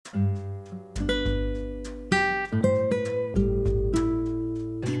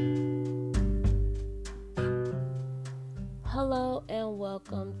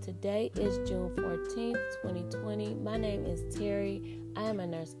Today is June 14th, 2020. My name is Terry. I am a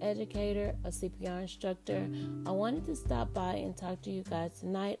nurse educator, a CPR instructor. I wanted to stop by and talk to you guys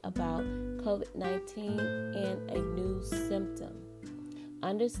tonight about COVID-19 and a new symptom.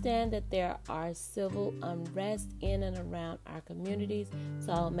 Understand that there are civil unrest in and around our communities,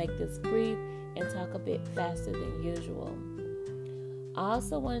 so I'll make this brief and talk a bit faster than usual. I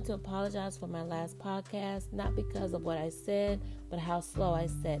also wanted to apologize for my last podcast, not because of what I said, but how slow I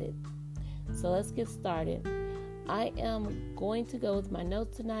said it. So let's get started. I am going to go with my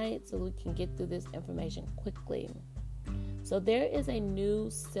notes tonight so we can get through this information quickly. So there is a new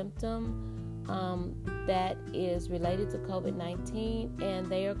symptom that is related to COVID-19, and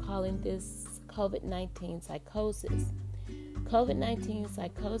they are calling this COVID-19 psychosis. COVID-19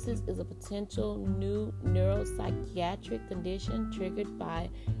 psychosis is a potential new neuropsychiatric condition triggered by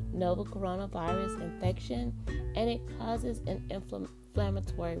novel coronavirus infection, and it causes an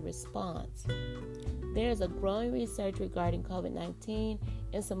inflammatory response. There is a growing research regarding COVID-19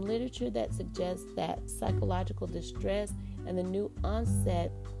 and some literature that suggests that psychological distress and the new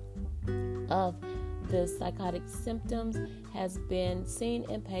onset of the psychotic symptoms has been seen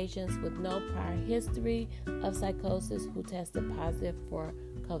in patients with no prior history of psychosis who tested positive for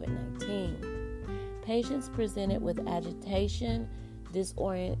COVID-19. Patients presented with agitation,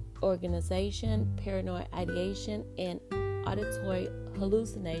 disorganization, paranoid ideation, and auditory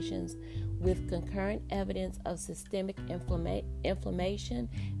hallucinations with concurrent evidence of systemic inflammation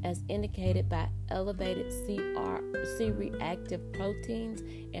as indicated by elevated C-reactive proteins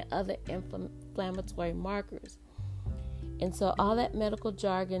and other inflammatory markers. And so all that medical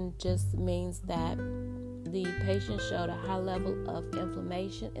jargon just means that the patient showed a high level of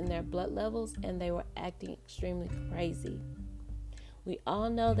inflammation in their blood levels and they were acting extremely crazy. We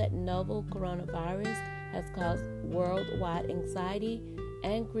all know that novel coronavirus has caused worldwide anxiety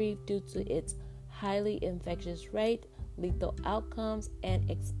and grief due to its highly infectious rate, lethal outcomes, and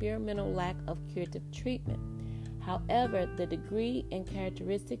experimental lack of curative treatment. However, the degree and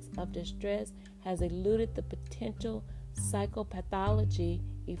characteristics of distress has eluded the potential psychopathology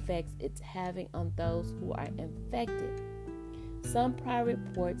effects it's having on those who are infected. Some prior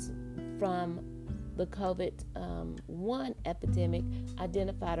reports from the COVID-1 epidemic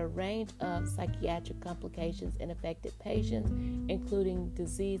identified a range of psychiatric complications in affected patients, including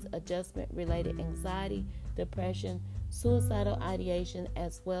disease adjustment-related anxiety, depression, suicidal ideation,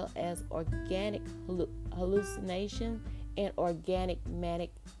 as well as organic hallucination and organic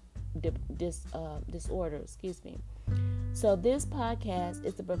manic disorder. So this podcast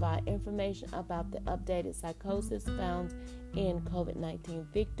is to provide information about the updated psychosis found in COVID-19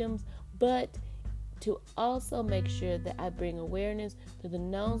 victims, but to also make sure that I bring awareness to the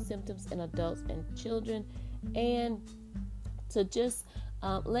known symptoms in adults and children, and to just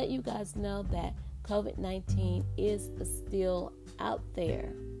let you guys know that COVID-19 is still out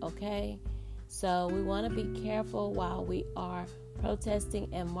there, okay? So we want to be careful while we are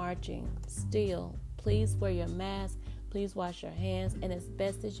protesting and marching. Still, please wear your mask, please wash your hands, and as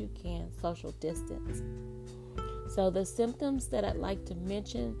best as you can, social distance. So the symptoms that I'd like to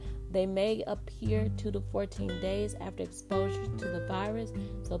mention, they may appear 2 to 14 days after exposure to the virus.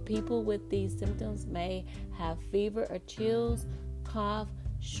 So people with these symptoms may have fever or chills, cough,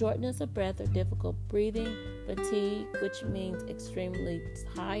 shortness of breath or difficult breathing, fatigue, which means extremely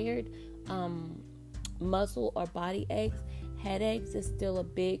tired, muscle or body aches, headaches is still a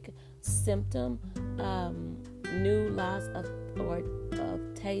big symptom, new loss of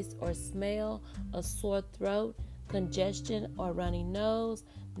taste or smell, a sore throat, congestion or runny nose,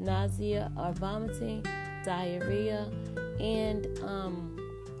 nausea or vomiting, diarrhea, and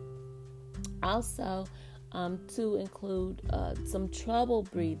also to include some trouble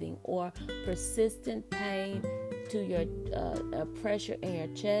breathing or persistent pain to your pressure in your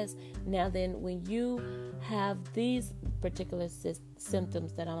chest. Now then, when you have these particular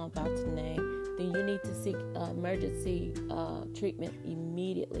symptoms that I'm about to name, then you need to seek emergency treatment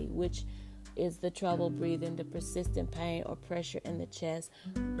immediately, which is the trouble breathing, the persistent pain or pressure in the chest,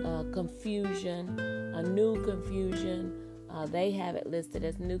 confusion, a new confusion. They have it listed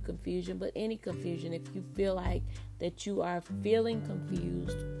as new confusion, but any confusion, if you feel like that you are feeling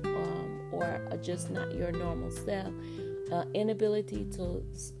confused or are just not your normal self, inability to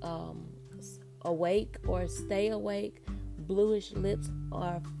awake or stay awake, bluish lips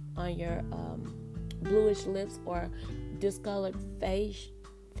or on your bluish lips or discolored face,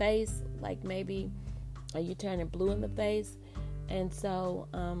 like maybe you turning blue in the face, and so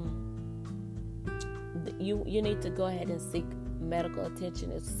you need to go ahead and seek medical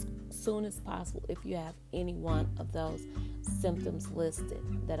attention as soon as possible if you have any one of those symptoms listed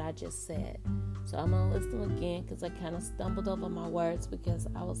that I just said. So I'm going to list them again because I kind of stumbled over my words because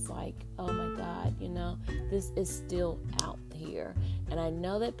I was like, oh my God, this is still out here. And I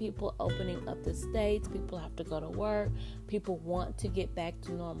know that people opening up the states, people have to go to work, people want to get back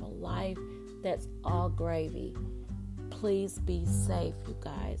to normal life. That's all gravy. Please be safe, you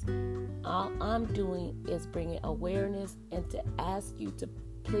guys. All I'm doing is bringing awareness and to ask you to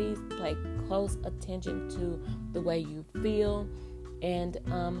please pay close attention to the way you feel. And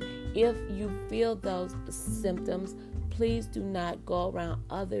if you feel those symptoms, please do not go around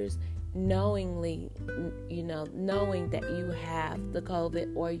others knowing that you have the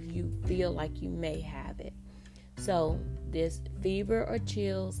COVID or you feel like you may have it. So this fever or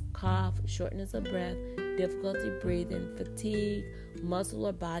chills, cough, shortness of breath, difficulty breathing, fatigue, muscle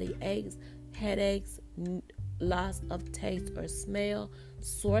or body aches, headaches, loss of taste or smell,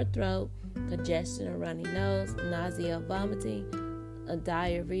 sore throat, congestion or runny nose, nausea, vomiting,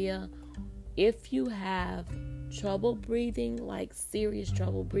 diarrhea. If you have trouble breathing, like serious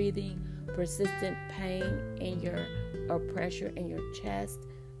trouble breathing, persistent pain or pressure in your chest,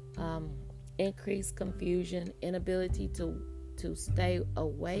 increased confusion, inability to stay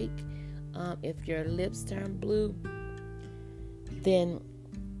awake, if your lips turn blue, then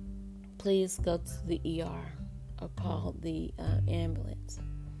please go to the ER or call the ambulance.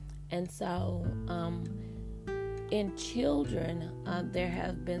 And so in children, there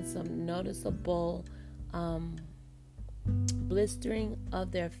have been some noticeable blistering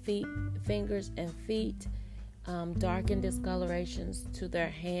of their fingers and feet, darkened discolorations to their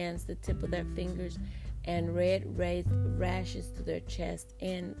hands, the tip of their fingers, and red raised rashes to their chest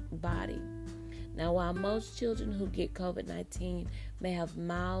and body. Now, while most children who get COVID-19 may have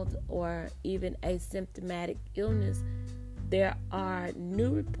mild or even asymptomatic illness, there are new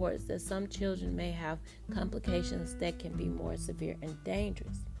reports that some children may have complications that can be more severe and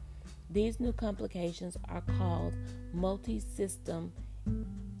dangerous. These new complications are called multi-system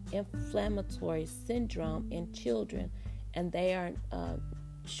inflammatory syndrome in children, and they are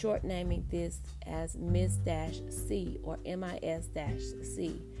short naming this as MIS-C or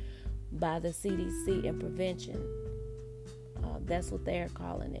MIS-C by the CDC and prevention. That's what they are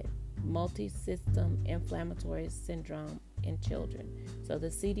calling it, multi-system inflammatory syndrome in children. So the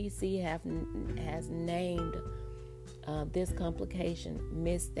CDC has named this complication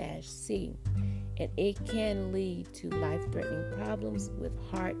MIS-C, and it can lead to life-threatening problems with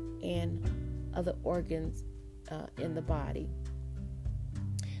heart and other organs in the body.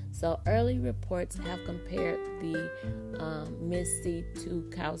 So early reports have compared the MIS-C to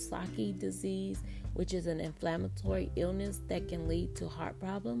Kawasaki disease, which is an inflammatory illness that can lead to heart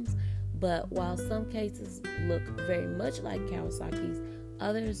problems. But while some cases look very much like Kawasaki's,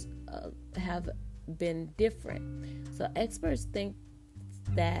 others have been different. So experts think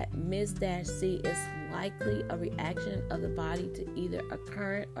that MIS-C is likely a reaction of the body to either a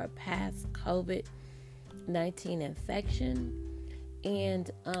current or past COVID-19 infection. And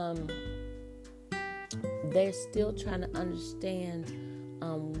they're still trying to understand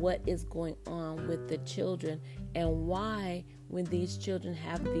what is going on with the children and why, when these children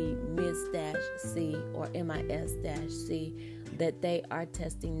have the MIS-C or MIS-C, that they are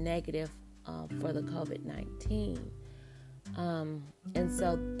testing negative for the COVID-19. And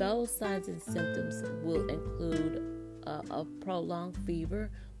so those signs and symptoms will include a prolonged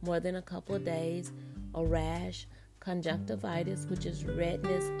fever, more than a couple of days, a rash, conjunctivitis, which is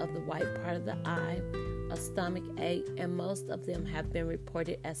redness of the white part of the eye, a stomach ache, and most of them have been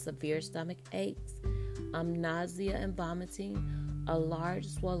reported as severe stomach aches, nausea and vomiting, a large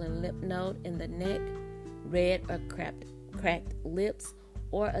swollen lymph node in the neck, red or cracked lips,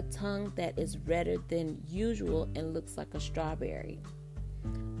 or a tongue that is redder than usual and looks like a strawberry.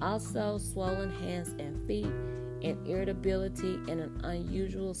 Also, swollen hands and feet, and irritability and an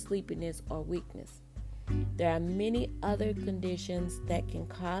unusual sleepiness or weakness. There are many other conditions that can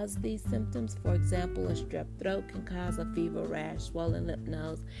cause these symptoms. For example, a strep throat can cause a fever, rash, swollen lymph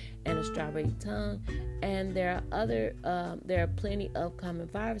nodes, and a strawberry tongue. And there are plenty of common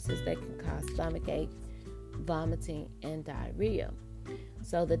viruses that can cause stomach ache, vomiting, and diarrhea.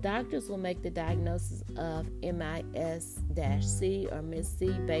 So the doctors will make the diagnosis of MIS-C or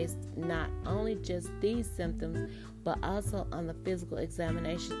MIS-C based not only just these symptoms, but also on the physical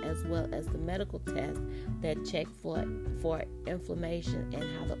examination as well as the medical tests that check for inflammation and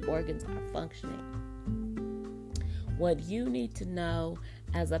how the organs are functioning. What you need to know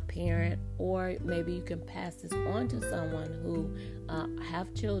as a parent, or maybe you can pass this on to someone who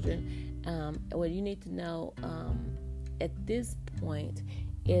have children, what you need to know at this point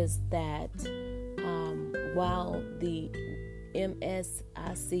is that while the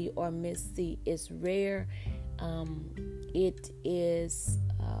MSIC or MIS-C is rare, it is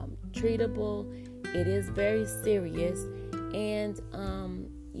treatable. It is very serious, and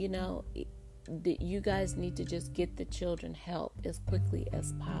you guys need to just get the children help as quickly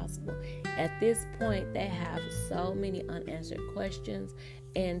as possible. At this point, they have so many unanswered questions,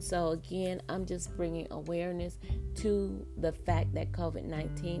 and so again, I'm just bringing awareness to the fact that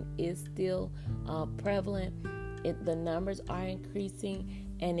COVID-19 is still prevalent. The numbers are increasing,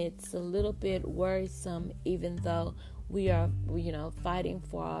 and it's a little bit worrisome, even though we are, fighting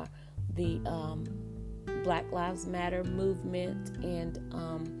for the Black Lives Matter movement and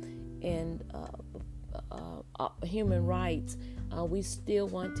human rights. We still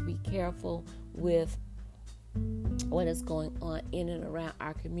want to be careful with what is going on in and around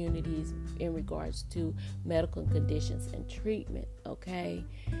our communities in regards to medical conditions and treatment, okay?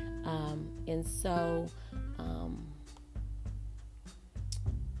 And so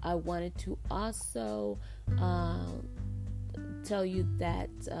I wanted to also tell you that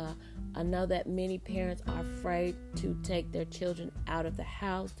I know that many parents are afraid to take their children out of the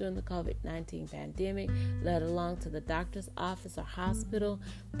house during the COVID-19 pandemic, let alone to the doctor's office or hospital.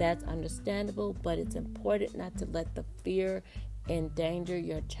 That's understandable, but it's important not to let the fear endanger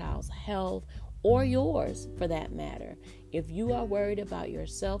your child's health or yours, for that matter. If you are worried about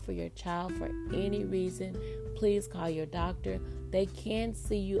yourself or your child for any reason, please call your doctor. They can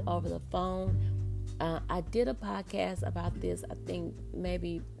see you over the phone. I did a podcast about this, I think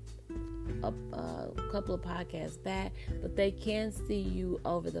maybe a couple of podcasts back, but they can see you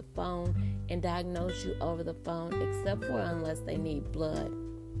over the phone and diagnose you over the phone, except for unless they need blood,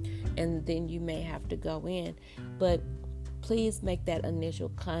 and then you may have to go in. But please make that initial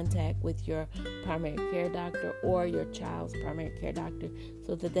contact with your primary care doctor or your child's primary care doctor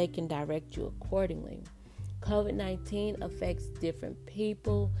so that they can direct you accordingly. COVID-19 affects different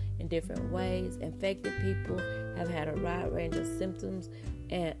people in different ways. Infected people have had a wide range of symptoms,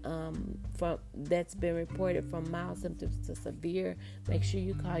 and that's been reported from mild symptoms to severe. Make sure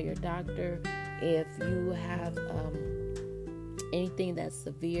you call your doctor if you have anything that's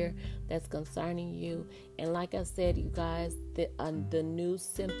severe that's concerning you. And like I said, you guys, the new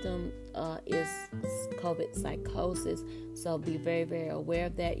symptom is COVID psychosis. So be very, very aware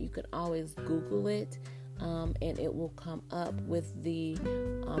of that. You can always Google it. And it will come up with the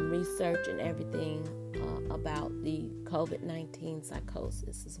research and everything about the COVID-19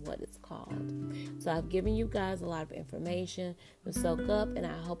 psychosis is what it's called. So I've given you guys a lot of information to soak up, and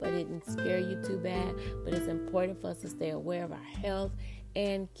I hope I didn't scare you too bad, but it's important for us to stay aware of our health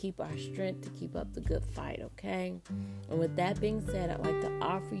and keep our strength to keep up the good fight, okay? And with that being said, I'd like to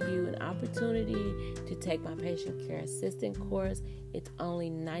offer you an opportunity to take my patient care assistant course. It's only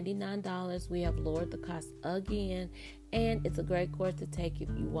 $99. We have lowered the cost again, and it's a great course to take if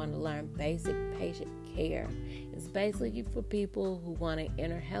you want to learn basic patient care. It's basically for people who want to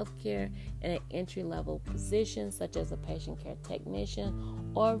enter healthcare in an entry-level position, such as a patient care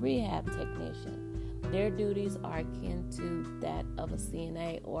technician or rehab technician. Their duties are akin to that of a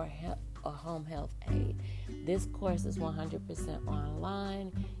CNA or a home health aide. This course is 100%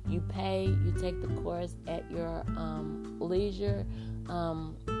 online. You pay, you take the course at your leisure,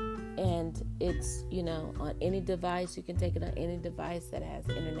 and it's, on any device. You can take it on any device that has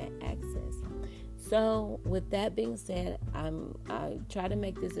internet access. So with that being said, I try to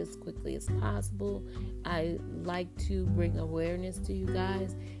make this as quickly as possible. I like to bring awareness to you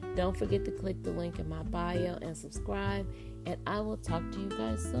guys. Don't forget to click the link in my bio and subscribe, and I will talk to you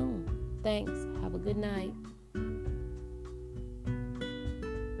guys soon. Thanks. Have a good night.